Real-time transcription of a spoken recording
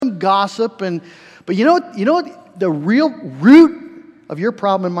gossip. But you know what the real root of your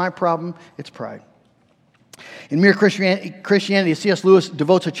problem and my problem? It's pride. In Mere Christianity, C.S. Lewis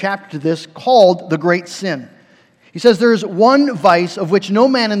devotes a chapter to this called The Great Sin. He says, there is one vice of which no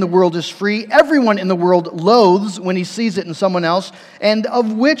man in the world is free. Everyone in the world loathes when he sees it in someone else, and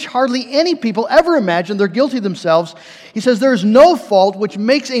of which hardly any people ever imagine they're guilty themselves. He says, there is no fault which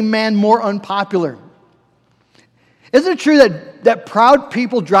makes a man more unpopular. Isn't it true that proud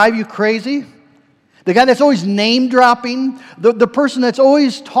people drive you crazy? The guy that's always name-dropping, the person that's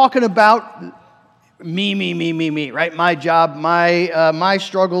always talking about me, right? My job, my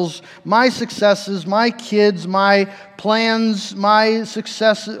struggles, my successes, my kids, my plans, my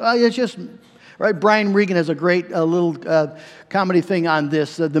successes. It's just, right? Brian Regan has a great little comedy thing on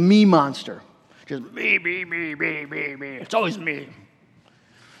this, the me monster. Just me. It's always me.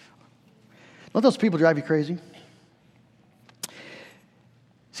 Don't those people drive you crazy?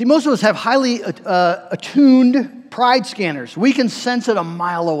 See, most of us have highly attuned pride scanners. We can sense it a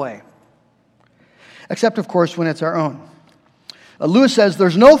mile away. Except, of course, when it's our own. Lewis says,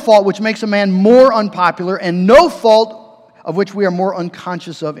 there's no fault which makes a man more unpopular, and no fault of which we are more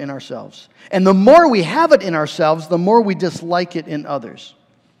unconscious of in ourselves. And the more we have it in ourselves, the more we dislike it in others.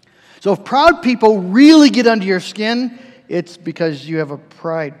 So if proud people really get under your skin, it's because you have a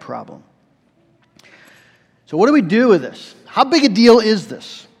pride problem. So what do we do with this? How big a deal is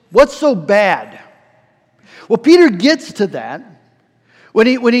this? What's so bad? Well, Peter gets to that when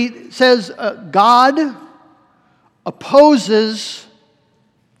he says God opposes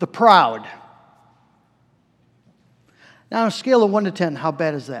the proud. Now, on a scale of 1 to 10, how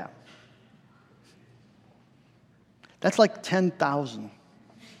bad is that? That's like 10,000.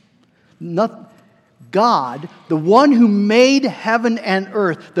 God, the one who made heaven and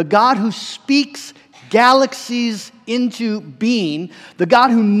earth, the God who speaks galaxies into being, the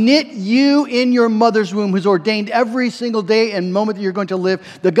God who knit you in your mother's womb, who's ordained every single day and moment that you're going to live,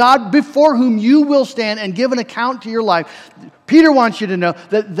 the God before whom you will stand and give an account to your life. Peter wants you to know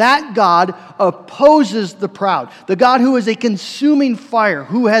that God opposes the proud. The God who is a consuming fire,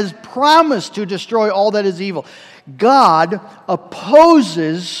 who has promised to destroy all that is evil. God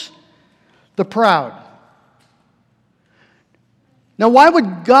opposes the proud. Now, why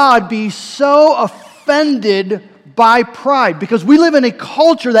would God be so offended by pride? Because we live in a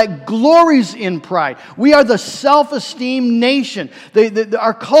culture that glories in pride. We are the self-esteem nation.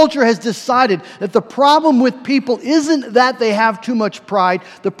 Our culture has decided that the problem with people isn't that they have too much pride.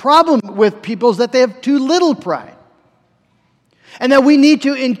 The problem with people is that they have too little pride. And that we need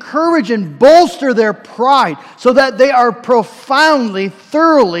to encourage and bolster their pride so that they are profoundly,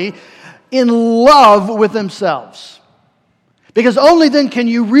 thoroughly in love with themselves. Because only then can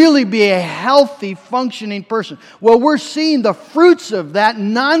you really be a healthy, functioning person. Well, we're seeing the fruits of that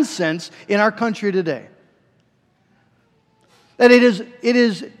nonsense in our country today. That it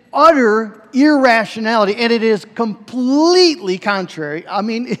is utter irrationality, and it is completely contrary. I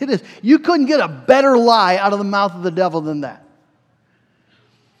mean, it is. You couldn't get a better lie out of the mouth of the devil than that.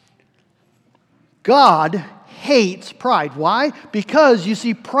 God hates pride. Why? Because, you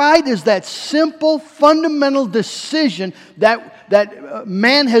see, pride is that simple, fundamental decision that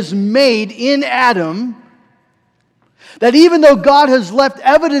man has made in Adam, that even though God has left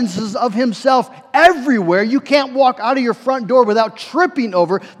evidences of himself everywhere, you can't walk out of your front door without tripping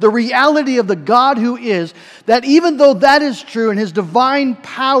over the reality of the God who is, that even though that is true and his divine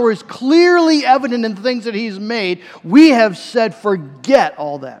power is clearly evident in the things that he's made, we have said, forget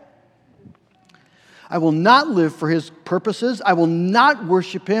all that. I will not live for his purposes. I will not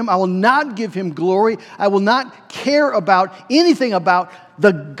worship him. I will not give him glory. I will not care about anything about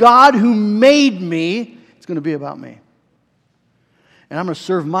the God who made me. It's going to be about me. And I'm going to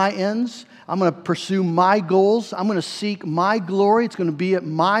serve my ends. I'm going to pursue my goals. I'm going to seek my glory. It's going to be it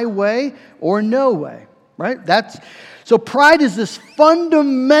my way or no way. Right? So pride is this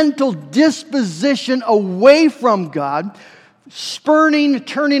fundamental disposition away from God, spurning,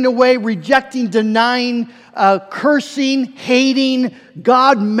 turning away, rejecting, denying, cursing, hating.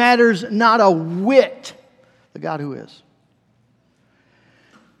 God matters not a whit. The God who is.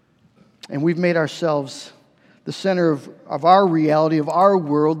 And we've made ourselves the center of our reality, of our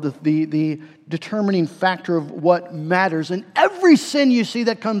world, the determining factor of what matters. And every sin you see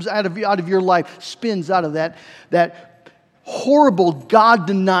that comes out of your life spins out of that horrible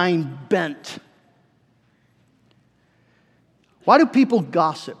God-denying bent. Why do people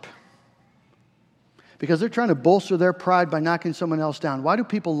gossip? Because they're trying to bolster their pride by knocking someone else down. Why do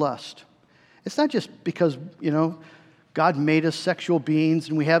people lust? It's not just because, God made us sexual beings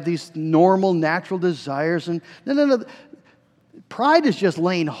and we have these normal, natural desires. And no. Pride is just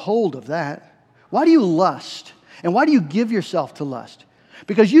laying hold of that. Why do you lust? And why do you give yourself to lust?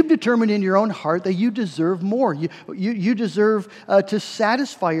 Because you've determined in your own heart that you deserve more. You deserve to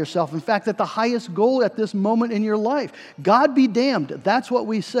satisfy yourself. In fact, that the highest goal at this moment in your life. God be damned. That's what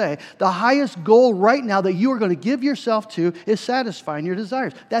we say. The highest goal right now that you are going to give yourself to is satisfying your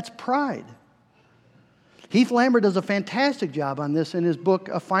desires. That's pride. Heath Lambert does a fantastic job on this in his book,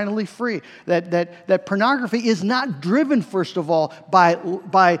 Finally Free, that pornography is not driven, first of all,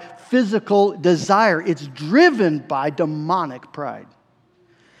 by physical desire. It's driven by demonic pride.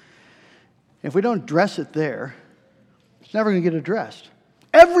 If we don't address it there, it's never going to get addressed.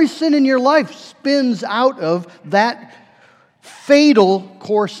 Every sin in your life spins out of that fatal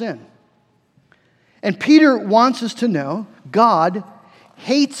core sin. And Peter wants us to know God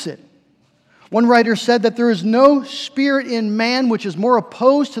hates it. One writer said that there is no spirit in man which is more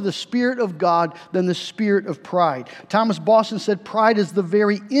opposed to the Spirit of God than the spirit of pride. Thomas Boston said pride is the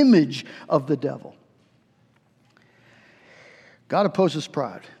very image of the devil. God opposes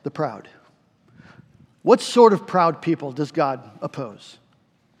pride, the proud. What sort of proud people does God oppose?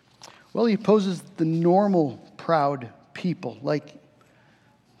 Well, He opposes the normal proud people like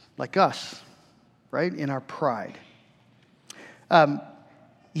us, right, in our pride.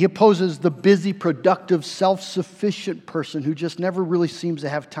 He opposes the busy, productive, self-sufficient person who just never really seems to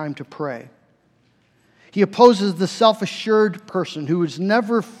have time to pray. He opposes the self-assured person who has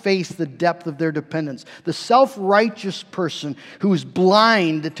never faced the depth of their dependence. The self-righteous person who is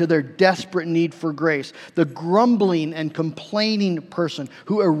blind to their desperate need for grace. The grumbling and complaining person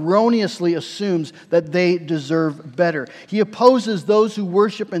who erroneously assumes that they deserve better. He opposes those who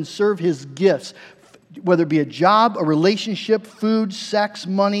worship and serve His gifts, whether it be a job, a relationship, food, sex,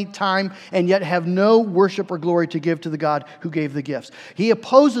 money, time, and yet have no worship or glory to give to the God who gave the gifts. He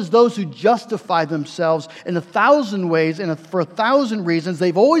opposes those who justify themselves in 1,000 ways and for 1,000 reasons.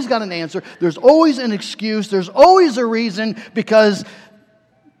 They've always got an answer. There's always an excuse. There's always a reason because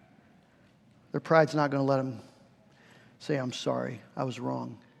their pride's not going to let them say, I'm sorry, I was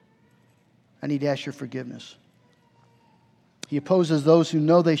wrong. I need to ask your forgiveness. He opposes those who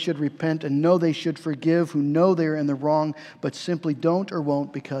know they should repent and know they should forgive, who know they're in the wrong, but simply don't or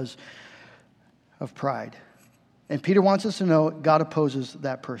won't because of pride. And Peter wants us to know God opposes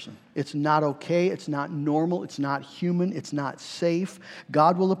that person. It's not okay, it's not normal, it's not human, it's not safe.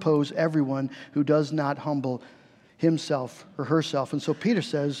 God will oppose everyone who does not humble himself or herself. And so Peter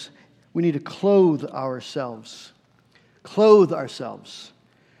says we need to clothe ourselves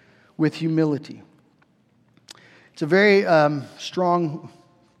with humility. It's a very strong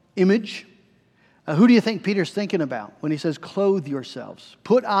image. Who do you think Peter's thinking about when he says, clothe yourselves,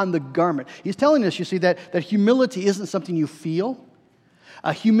 put on the garment? He's telling us, you see, that humility isn't something you feel.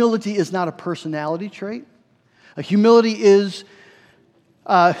 Humility is not a personality trait. Humility is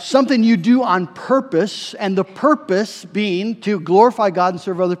something you do on purpose, and the purpose being to glorify God and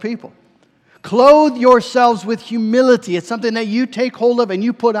serve other people. Clothe yourselves with humility. It's something that you take hold of and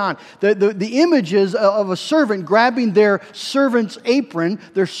you put on. The images of a servant grabbing their servant's apron,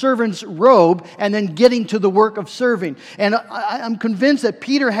 their servant's robe, and then getting to the work of serving. And I'm convinced that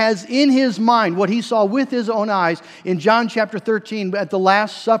Peter has in his mind what he saw with his own eyes in John chapter 13 at the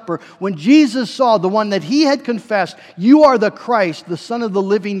Last Supper, when Jesus saw the one that he had confessed, you are the Christ, the Son of the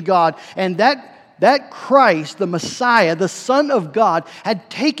living God. And that Christ, the Messiah, the Son of God, had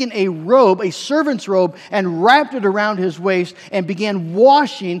taken a robe, a servant's robe, and wrapped it around his waist and began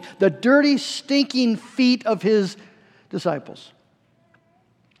washing the dirty, stinking feet of his disciples.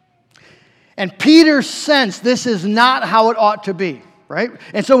 And Peter sensed this is not how it ought to be, right?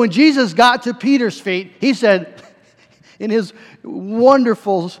 And so when Jesus got to Peter's feet, he said, in his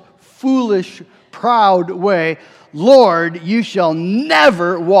wonderful, foolish, proud way, Lord, you shall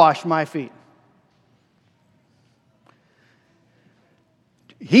never wash my feet.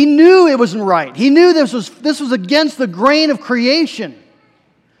 He knew it wasn't right. He knew this was against the grain of creation.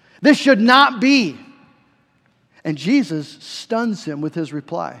 This should not be. And Jesus stuns him with his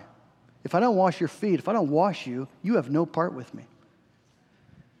reply. If I don't wash your feet, if I don't wash you, you have no part with me.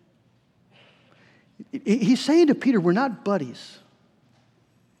 He's saying to Peter, we're not buddies.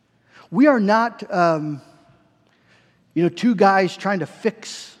 We are not, two guys trying to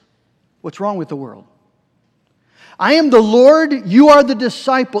fix what's wrong with the world. I am the Lord, you are the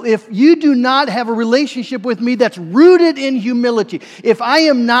disciple. If you do not have a relationship with me that's rooted in humility, if I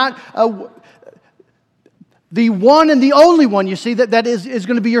am not the one and the only one, you see, that is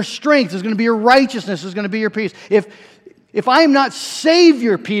going to be your strength, is going to be your righteousness, is going to be your peace. If I am not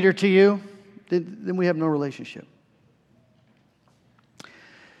Savior, Peter, to you, then we have no relationship.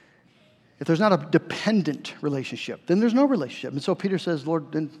 if there's not a dependent relationship, then there's no relationship. And so Peter says,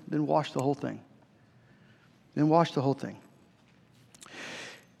 Lord, then wash the whole thing. Then wash the whole thing.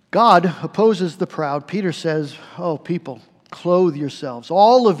 God opposes the proud. Peter says, oh, people, clothe yourselves.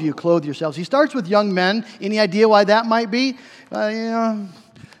 All of you, clothe yourselves. He starts with young men. Any idea why that might be? Young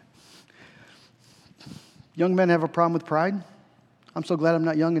men have a problem with pride. I'm so glad I'm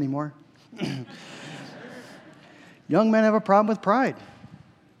not young anymore. Young men have a problem with pride.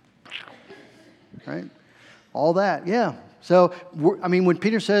 Right? All that, yeah. So, when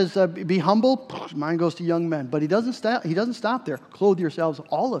Peter says, be humble, mine goes to young men. But he doesn't stop there. Clothe yourselves,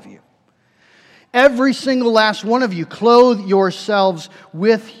 all of you. Every single last one of you, clothe yourselves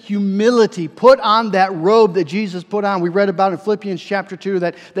with humility. Put on that robe that Jesus put on. We read about in Philippians chapter 2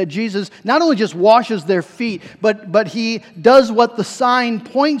 that Jesus not only just washes their feet, but he does what the sign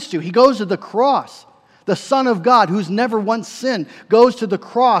points to. He goes to the cross. The Son of God, who's never once sinned, goes to the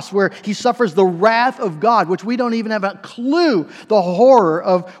cross where he suffers the wrath of God, which we don't even have a clue the horror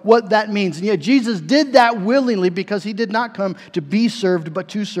of what that means. And yet Jesus did that willingly because he did not come to be served, but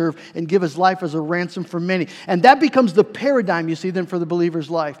to serve and give his life as a ransom for many. And that becomes the paradigm, you see, then for the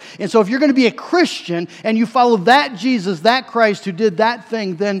believer's life. And so if you're going to be a Christian and you follow that Jesus, that Christ who did that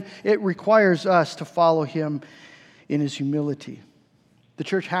thing, then it requires us to follow him in his humility. The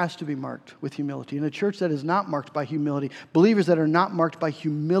church has to be marked with humility. And a church that is not marked by humility, believers that are not marked by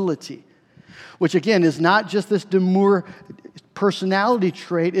humility, which again is not just this demure personality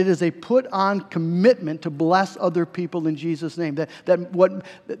trait, it is a put-on commitment to bless other people in Jesus' name.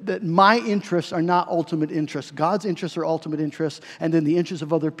 That my interests are not ultimate interests. God's interests are ultimate interests, and then the interests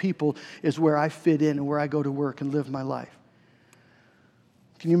of other people is where I fit in and where I go to work and live my life.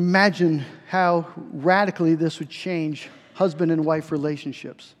 Can you imagine how radically this would change husband and wife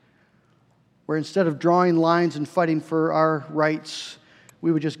relationships, where instead of drawing lines and fighting for our rights,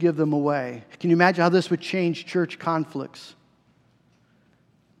 we would just give them away? Can you imagine how this would change church conflicts,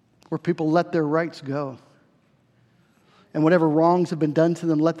 where people let their rights go, and whatever wrongs have been done to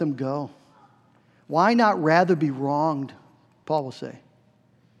them, let them go? Why not rather be wronged, Paul will say?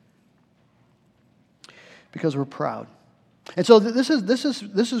 Because we're proud. And so this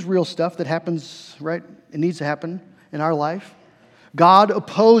is real stuff that happens, right? It needs to happen in our life. God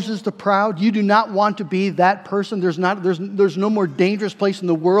opposes the proud. You do not want to be that person. There's no more dangerous place in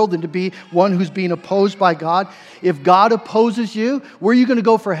the world than to be one who's being opposed by God. If God opposes you, where are you going to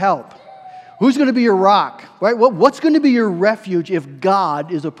go for help? Who's going to be your rock? Right? What's going to be your refuge if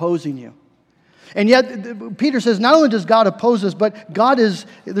God is opposing you? And yet, Peter says, not only does God oppose us, but there's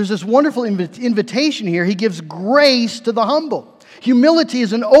this wonderful invitation here. He gives grace to the humble. Humility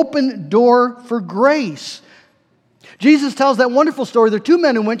is an open door for grace. Jesus tells that wonderful story. There are two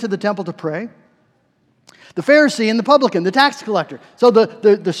men who went to the temple to pray. The Pharisee and the publican, the tax collector. So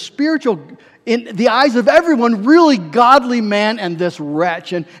the spiritual, in the eyes of everyone, really godly man and this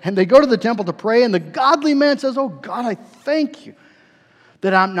wretch. And they go to the temple to pray, and the godly man says, oh God, I thank you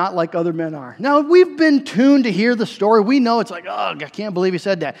that I'm not like other men are. Now, we've been tuned to hear the story. We know it's like, oh, I can't believe he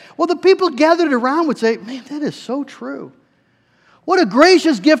said that. Well, the people gathered around would say, man, that is so true. What a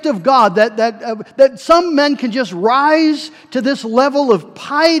gracious gift of God that some men can just rise to this level of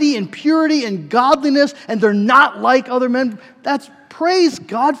piety and purity and godliness, and they're not like other men. Praise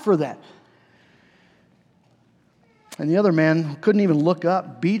God for that. And the other man who couldn't even look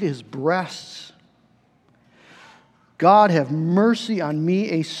up beat his breasts. God, have mercy on me,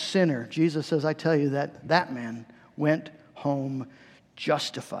 a sinner. Jesus says, I tell you that man went home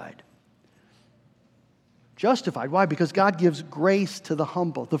justified. Justified. Why? Because God gives grace to the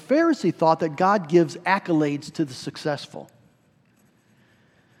humble. The Pharisee thought that God gives accolades to the successful.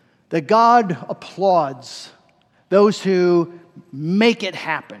 That God applauds those who make it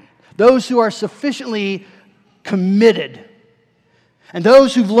happen. Those who are sufficiently committed. And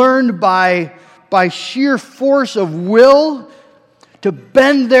those who've learned by sheer force of will to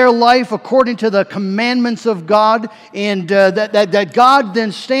bend their life according to the commandments of God. And that God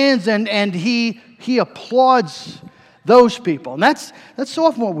then stands and He applauds those people. And that's so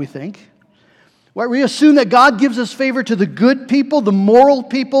often what we think. We assume that God gives us favor to the good people, the moral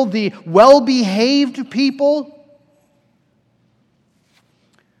people, the well-behaved people.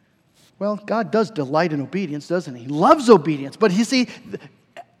 Well, God does delight in obedience, doesn't He? He loves obedience. But you see,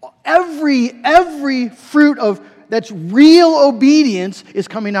 every fruit of that's real obedience is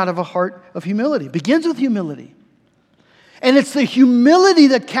coming out of a heart of humility. It begins with humility. And it's the humility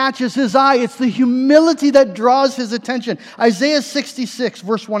that catches His eye. It's the humility that draws His attention. Isaiah 66,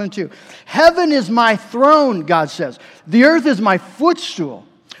 verse 1 and 2. Heaven is my throne, God says. The earth is my footstool.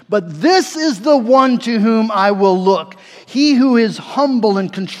 But this is the one to whom I will look, he who is humble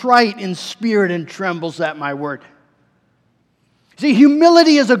and contrite in spirit and trembles at my word. See,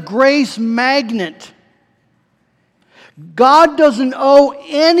 humility is a grace magnet. God doesn't owe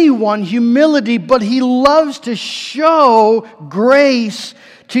anyone humility, but He loves to show grace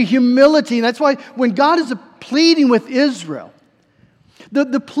to humility. And that's why when God is pleading with Israel,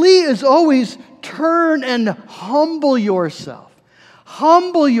 the plea is always turn and humble yourself.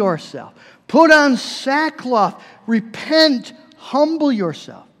 Humble yourself. Put on sackcloth. Repent. Humble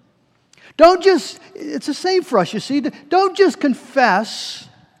yourself. Don't just, it's the same for us, you see. Don't just confess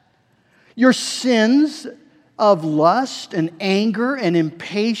your sins of lust and anger and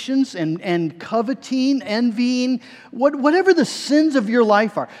impatience and coveting, envying, whatever the sins of your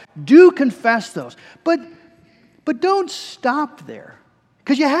life are. Do confess those. But don't stop there,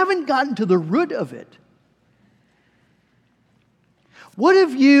 because you haven't gotten to the root of it. What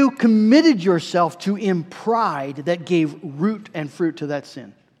if you committed yourself to in pride that gave root and fruit to that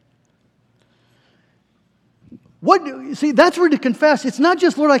sin? See, that's where to confess. It's not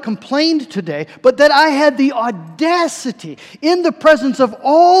just, Lord, I complained today, but that I had the audacity in the presence of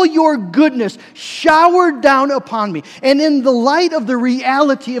all your goodness showered down upon me. And in the light of the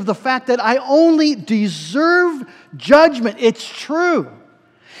reality of the fact that I only deserve judgment, it's true.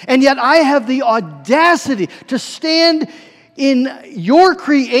 And yet I have the audacity to stand in your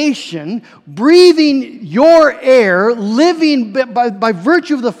creation, breathing your air, living by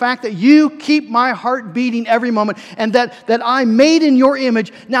virtue of the fact that you keep my heart beating every moment, and that I'm made in your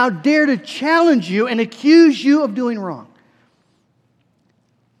image, now dare to challenge you and accuse you of doing wrong.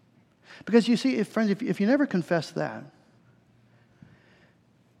 Because you see, friends, if you never confess that,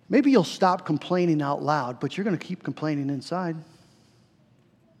 maybe you'll stop complaining out loud, but you're going to keep complaining inside.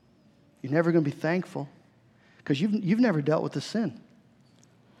 You're never going to be thankful, because you've never dealt with the sin.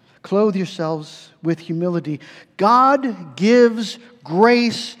 Clothe yourselves with humility. God gives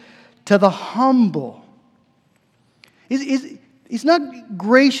grace to the humble. He's not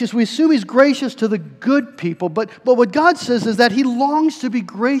gracious. We assume He's gracious to the good people, but what God says is that He longs to be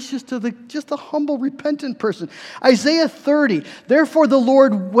gracious to just the humble, repentant person. Isaiah 30, therefore the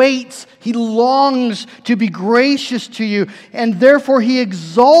Lord waits. He longs to be gracious to you, and therefore He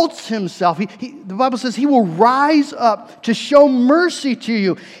exalts Himself. The Bible says He will rise up to show mercy to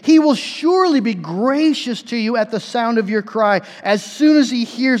you. He will surely be gracious to you at the sound of your cry. As soon as He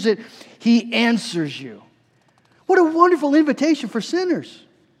hears it, He answers you. What a wonderful invitation for sinners.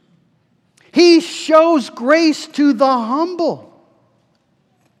 He shows grace to the humble.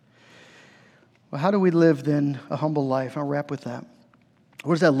 Well, how do we live then a humble life? I'll wrap with that.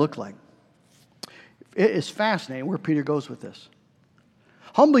 What does that look like? It is fascinating where Peter goes with this.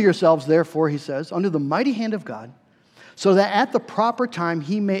 Humble yourselves, therefore, he says, under the mighty hand of God, so that at the proper time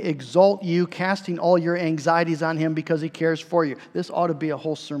He may exalt you, casting all your anxieties on Him because He cares for you. This ought to be a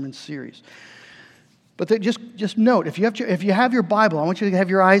whole sermon series. But just note, if you have your Bible, I want you to have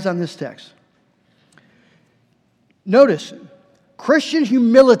your eyes on this text. Notice, Christian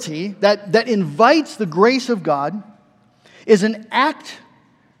humility that invites the grace of God is an act,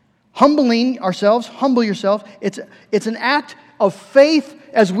 humbling ourselves, humble yourself. It's an act of faith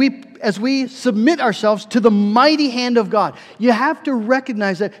as we submit ourselves to the mighty hand of God. You have to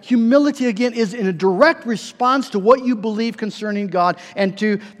recognize that humility, again, is in a direct response to what you believe concerning God and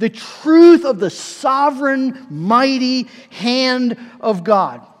to the truth of the sovereign, mighty hand of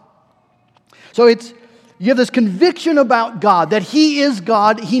God. So you have this conviction about God, that He is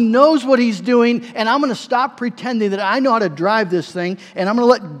God, He knows what He's doing, and I'm going to stop pretending that I know how to drive this thing, and I'm going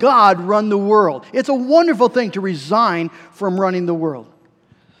to let God run the world. It's a wonderful thing to resign from running the world.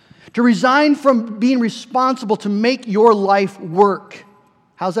 To resign from being responsible to make your life work.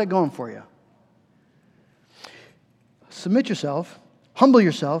 How's that going for you? Submit yourself, humble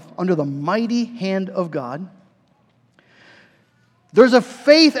yourself under the mighty hand of God. There's a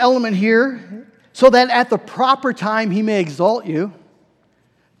faith element here so that at the proper time He may exalt you.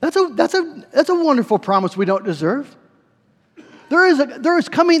 That's a wonderful promise we don't deserve. There is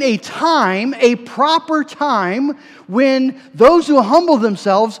coming a time, a proper time, when those who humble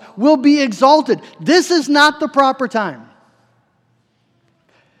themselves will be exalted. This is not the proper time.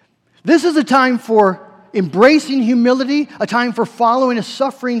 This is a time for embracing humility, a time for following a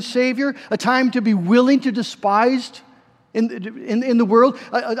suffering Savior, a time to be willing to despised in the world,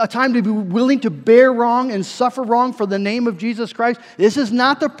 a time to be willing to bear wrong and suffer wrong for the name of Jesus Christ. This is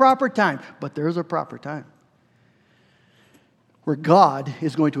not the proper time, but there is a proper time where God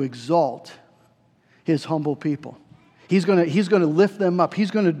is going to exalt His humble people. He's going to lift them up.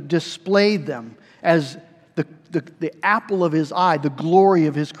 He's going to display them as the apple of his eye, the glory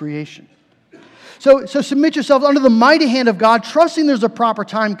of his creation. So submit yourself under the mighty hand of God, trusting there's a proper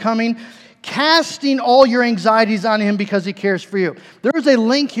time coming, casting all your anxieties on him because he cares for you. There is a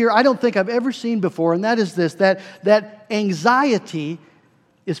link here I don't think I've ever seen before, and that is this, that anxiety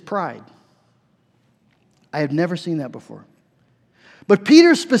is pride. I have never seen that before. But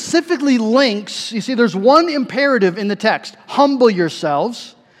Peter specifically links, you see, there's one imperative in the text, humble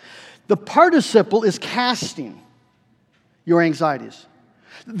yourselves. The participle is casting your anxieties.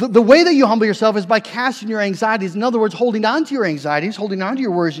 The way that you humble yourself is by casting your anxieties. In other words, holding on to your anxieties, holding on to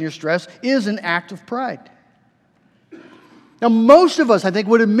your worries and your stress is an act of pride. Now, most of us, I think,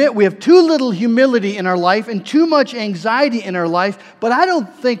 would admit we have too little humility in our life and too much anxiety in our life, but I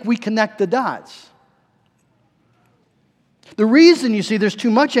don't think we connect the dots. The reason, you see, there's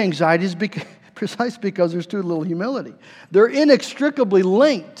too much anxiety is precisely because there's too little humility. They're inextricably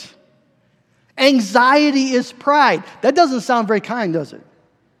linked. Anxiety is pride. That doesn't sound very kind, does it?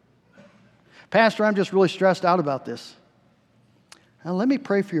 Pastor, I'm just really stressed out about this. Now, let me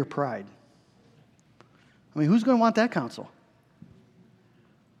pray for your pride. I mean, who's going to want that counsel?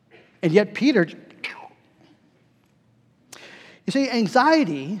 And yet Peter, you see,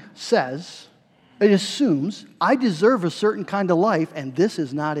 anxiety says, it assumes, I deserve a certain kind of life, and this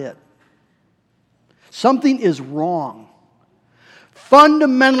is not it. Something is wrong.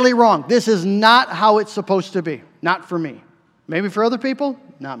 Fundamentally wrong. This is not how it's supposed to be. Not for me. Maybe for other people,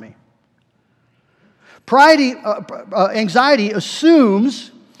 not me. Anxiety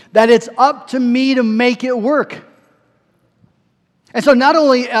assumes that it's up to me to make it work. And so not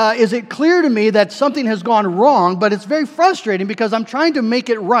only is it clear to me that something has gone wrong, but it's very frustrating because I'm trying to make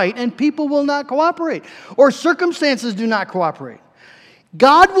it right and people will not cooperate. Or circumstances do not cooperate.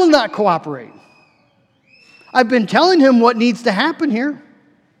 God will not cooperate. I've been telling him what needs to happen here.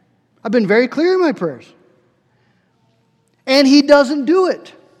 I've been very clear in my prayers. And he doesn't do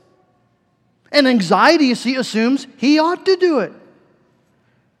it. And anxiety, you see, assumes he ought to do it.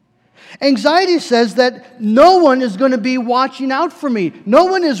 Anxiety says that no one is going to be watching out for me. No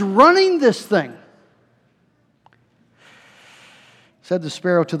one is running this thing. Said the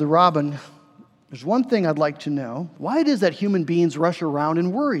sparrow to the robin, there's one thing I'd like to know. Why it is that human beings rush around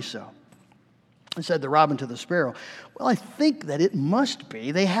and worry so? And said the robin to the sparrow, well, I think that it must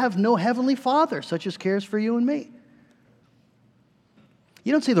be they have no heavenly Father, such as cares for you and me.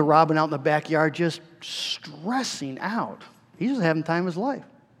 You don't see the robin out in the backyard just stressing out. He's just having time of his life.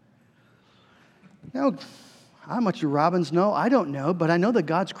 Now, how much do robins know? I don't know, but I know that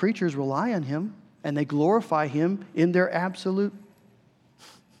God's creatures rely on him and they glorify him in their absolute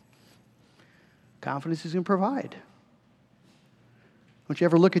confidence he's going to provide. Don't you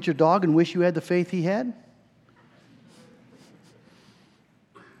ever look at your dog and wish you had the faith he had?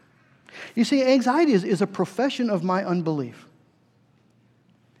 You see, anxiety is a profession of my unbelief.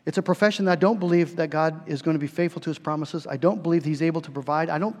 It's a profession that I don't believe that God is going to be faithful to his promises. I don't believe he's able to provide.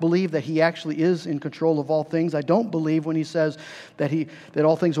 I don't believe that he actually is in control of all things. I don't believe when he says that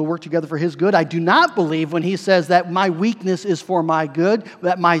all things will work together for his good. I do not believe when he says that my weakness is for my good,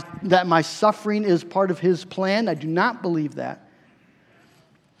 that my suffering is part of his plan. I do not believe that.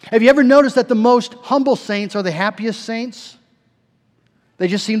 Have you ever noticed that the most humble saints are the happiest saints? They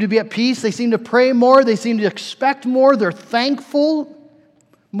just seem to be at peace. They seem to pray more. They seem to expect more. They're thankful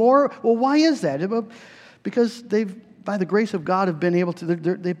more. Well, why is that? Because they've, by the grace of God, have been able to,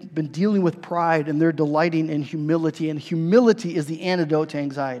 they've been dealing with pride and they're delighting in humility. And humility is the antidote to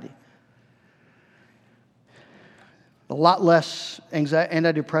anxiety. A lot less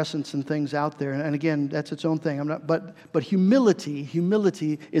antidepressants and things out there. And again, that's its own thing. But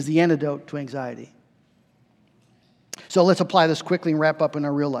humility is the antidote to anxiety. So let's apply this quickly and wrap up in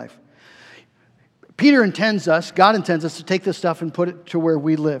our real life. God intends us to take this stuff and put it to where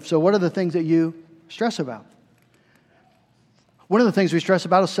we live. So what are the things that you stress about? One of the things we stress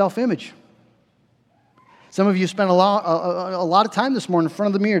about is self-image. Some of you spent a lot of time this morning in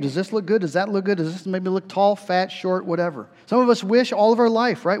front of the mirror. Does this look good? Does that look good? Does this maybe look tall, fat, short, whatever? Some of us wish all of our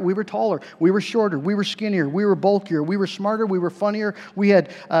life, right? We were taller. We were shorter. We were skinnier. We were bulkier. We were smarter. We were funnier. We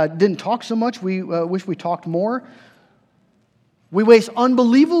didn't talk so much. We wish we talked more. We waste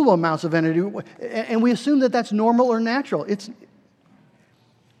unbelievable amounts of energy, and we assume that that's normal or natural.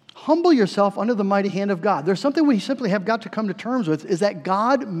 Humble yourself under the mighty hand of God. There's something we simply have got to come to terms with, is that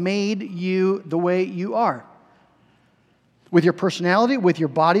God made you the way you are. With your personality, with your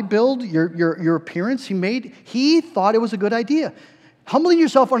body build, your appearance, He thought it was a good idea. Humbling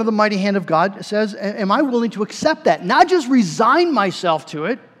yourself under the mighty hand of God says, am I willing to accept that? Not just resign myself to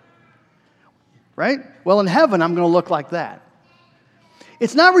it, right? Well, in heaven, I'm going to look like that.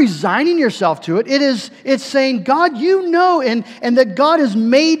 It's not resigning yourself to it. It's saying, God, you know, and that God has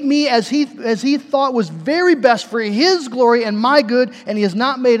made me as He thought was very best for His glory and my good, and He has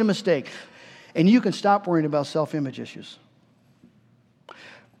not made a mistake. And you can stop worrying about self-image issues.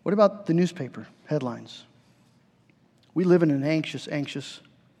 What about the newspaper headlines? We live in an anxious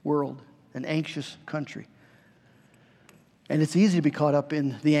world, an anxious country. And it's easy to be caught up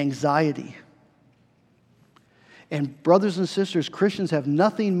in the anxiety. And brothers and sisters, Christians have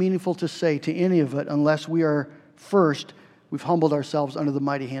nothing meaningful to say to any of it unless we've humbled ourselves under the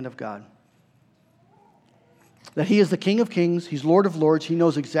mighty hand of God. That He is the King of Kings, He's Lord of Lords, He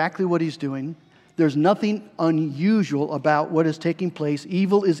knows exactly what He's doing. There's nothing unusual about what is taking place.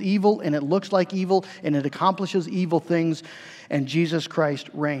 Evil is evil, and it looks like evil, and it accomplishes evil things, and Jesus Christ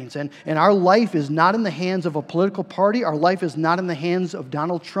reigns. And our life is not in the hands of a political party. Our life is not in the hands of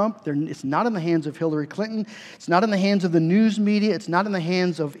Donald Trump. It's not in the hands of Hillary Clinton. It's not in the hands of the news media. It's not in the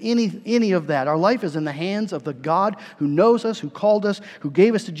hands of any of that. Our life is in the hands of the God who knows us, who called us, who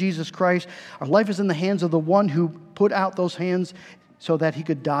gave us to Jesus Christ. Our life is in the hands of the one who put out those hands so that He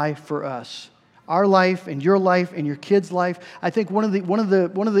could die for us. Our life and your kids' life. I think one of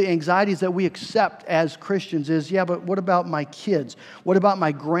the anxieties that we accept as Christians is, yeah, but what about my kids? What about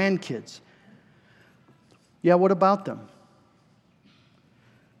my grandkids? Yeah, what about them?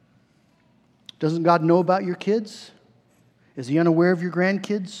 Doesn't God know about your kids? Is He unaware of your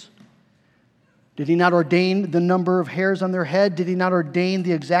grandkids? Did He not ordain the number of hairs on their head? Did He not ordain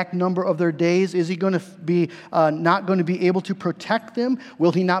the exact number of their days? Is He going to be not going to be able to protect them?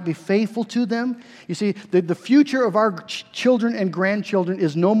 Will He not be faithful to them? You see, the future of our children and grandchildren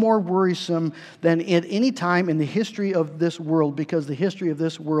is no more worrisome than at any time in the history of this world, because the history of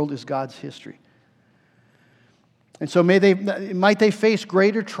this world is God's history. And so might they face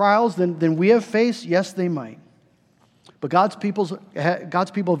greater trials than we have faced? Yes, they might. But God's people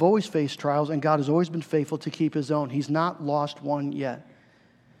have always faced trials, and God has always been faithful to keep His own. He's not lost one yet.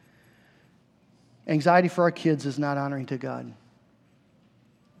 Anxiety for our kids is not honoring to God.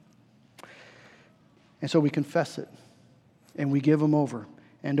 And so we confess it, and we give them over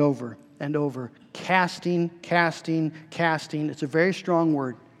and over and over. Casting. It's a very strong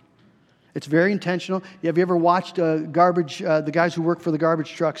word. It's very intentional. Have you ever watched the guys who work for the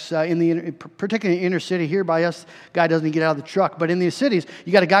garbage trucks, particularly in the inner city? Here by us, guy doesn't get out of the truck. But in the cities,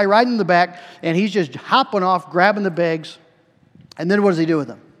 you got a guy riding in the back, and he's just hopping off, grabbing the bags. And then what does he do with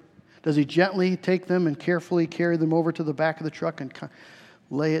them? Does he gently take them and carefully carry them over to the back of the truck and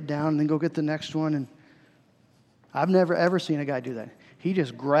lay it down and then go get the next one? And I've never, ever seen a guy do that. He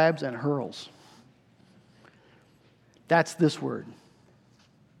just grabs and hurls. That's this word.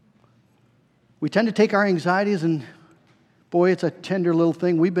 We tend to take our anxieties and, boy, it's a tender little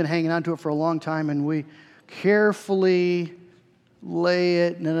thing. We've been hanging on to it for a long time, and we carefully lay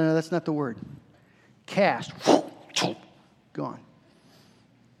it. No, that's not the word. Cast. Gone.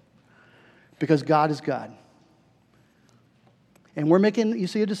 Because God is God. And we're making, you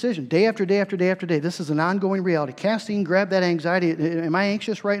see, a decision day after day after day after day. This is an ongoing reality. Casting, grab that anxiety. Am I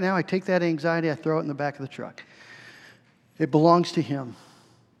anxious right now? I take that anxiety, I throw it in the back of the truck. It belongs to Him.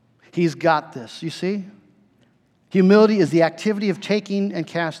 He's got this, you see? Humility is the activity of taking and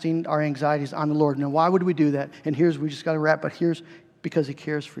casting our anxieties on the Lord. Now, why would we do that? And we just got to wrap, but here's because He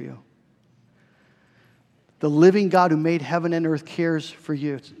cares for you. The living God who made heaven and earth cares for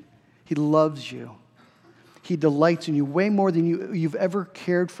you. He loves you. He delights in you way more than you've ever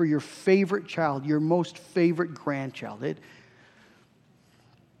cared for your favorite child, your most favorite grandchild. It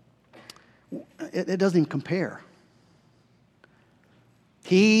doesn't even compare.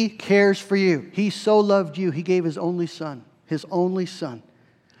 He cares for you. He so loved you, He gave His only Son,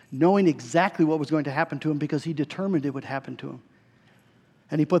 knowing exactly what was going to happen to Him because He determined it would happen to Him.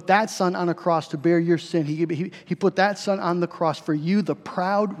 And He put that Son on a cross to bear your sin. He put that Son on the cross for you, the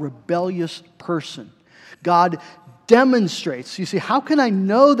proud, rebellious person. God demonstrates. You see, how can I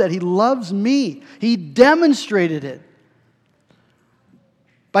know that He loves me? He demonstrated it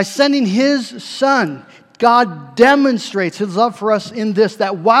by sending His Son. God demonstrates His love for us in this,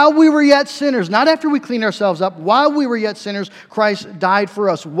 that while we were yet sinners, not after we cleaned ourselves up, while we were yet sinners, Christ died for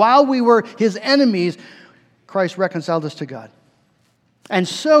us. While we were His enemies, Christ reconciled us to God. And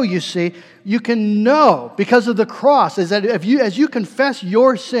so, you see, you can know because of the cross is that as you confess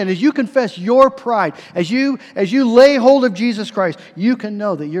your sin, as you confess your pride, as you lay hold of Jesus Christ, you can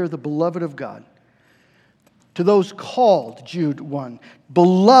know that you're the beloved of God. To those called, Jude 1,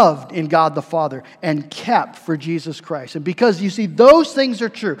 beloved in God the Father, and kept for Jesus Christ. And because you see, those things are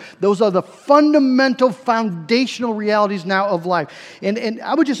true. Those are the fundamental, foundational realities now of life. And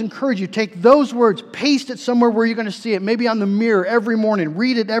I would just encourage you, take those words, paste it somewhere where you're going to see it, maybe on the mirror every morning,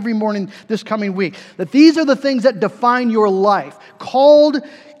 read it every morning this coming week. That these are the things that define your life. Called,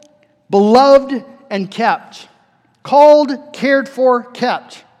 beloved, and kept. Called, cared for,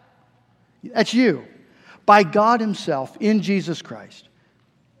 kept. That's you. By God Himself in Jesus Christ.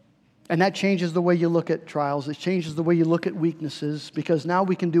 And that changes the way you look at trials. It changes the way you look at weaknesses, because now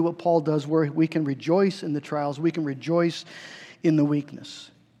we can do what Paul does, where we can rejoice in the trials. We can rejoice in the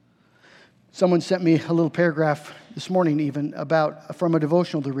weakness. Someone sent me a little paragraph this morning even from a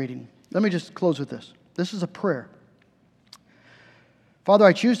devotional they're reading. Let me just close with this. This is a prayer. Father,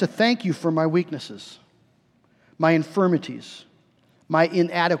 I choose to thank You for my weaknesses, my infirmities, my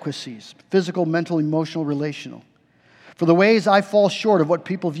inadequacies, physical, mental, emotional, relational. For the ways I fall short of what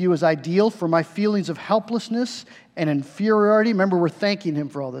people view as ideal, for my feelings of helplessness and inferiority. Remember, we're thanking Him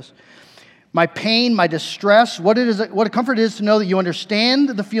for all this. My pain, my distress, what a comfort it is to know that You understand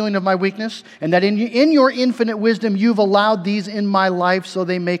the feeling of my weakness, and that in Your infinite wisdom, You've allowed these in my life so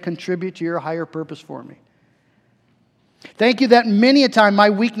they may contribute to Your higher purpose for me. Thank You that many a time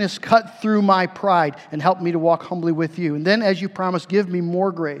my weakness cut through my pride and helped me to walk humbly with You. And then, as You promised, give me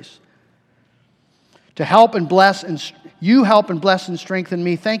more grace to help and bless, and You help and bless and strengthen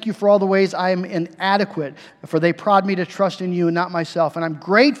me. Thank You for all the ways I am inadequate, for they prod me to trust in You and not myself. And I'm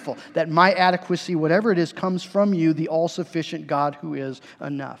grateful that my adequacy, whatever it is, comes from You, the all-sufficient God who is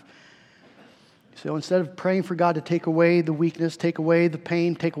enough. So instead of praying for God to take away the weakness, take away the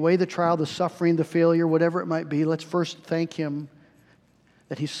pain, take away the trial, the suffering, the failure, whatever it might be, let's first thank Him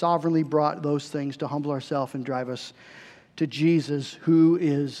that He sovereignly brought those things to humble ourselves and drive us to Jesus, who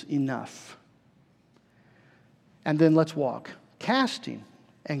is enough. And then let's walk, casting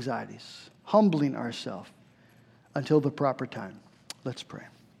anxieties, humbling ourselves until the proper time. Let's pray.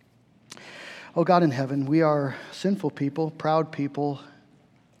 Oh God in heaven, we are sinful people, proud people,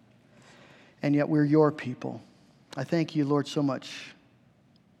 and yet we're Your people. I thank You, Lord, so much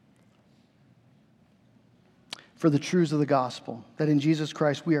for the truths of the gospel, that in Jesus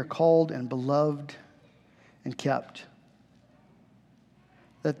Christ we are called and beloved and kept.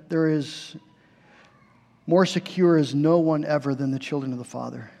 That there is more secure as no one ever than the children of the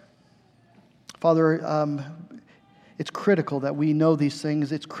Father. Father, it's critical that we know these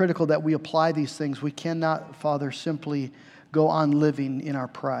things. It's critical that we apply these things. We cannot, Father, simply go on living in our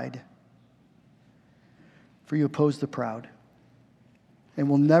pride. For You oppose the proud, and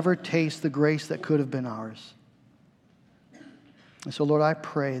will never taste the grace that could have been ours. And so, Lord, I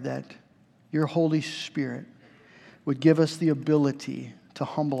pray that Your Holy Spirit would give us the ability to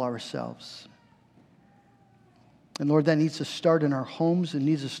humble ourselves. And Lord, that needs to start in our homes. It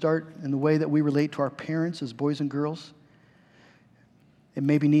needs to start in the way that we relate to our parents as boys and girls. It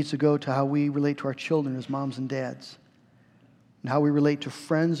maybe needs to go to how we relate to our children as moms and dads. And how we relate to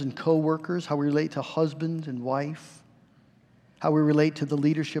friends and co-workers, how we relate to husband and wife, how we relate to the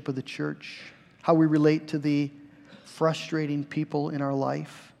leadership of the church, how we relate to the frustrating people in our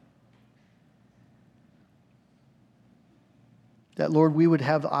life. That, Lord, we would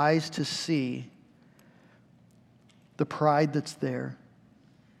have eyes to see the pride that's there,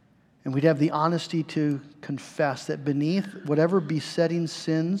 and we'd have the honesty to confess that beneath whatever besetting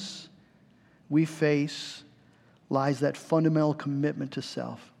sins we face lies that fundamental commitment to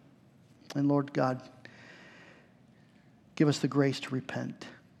self. And Lord God, give us the grace to repent.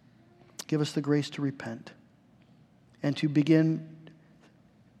 Give us the grace to repent and to begin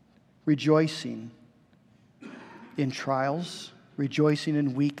rejoicing in trials, rejoicing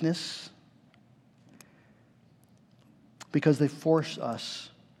in weakness, because they force us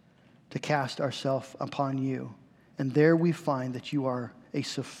to cast ourselves upon You. And there we find that You are a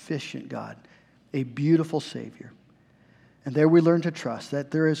sufficient God, a beautiful Savior. And there we learn to trust that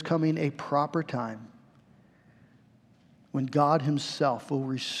there is coming a proper time when God Himself will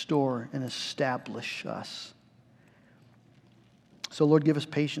restore and establish us. So, Lord, give us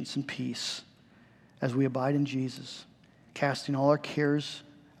patience and peace as we abide in Jesus, casting all our cares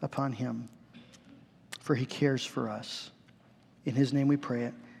upon Him, for He cares for us. In His name we pray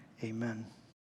it. Amen.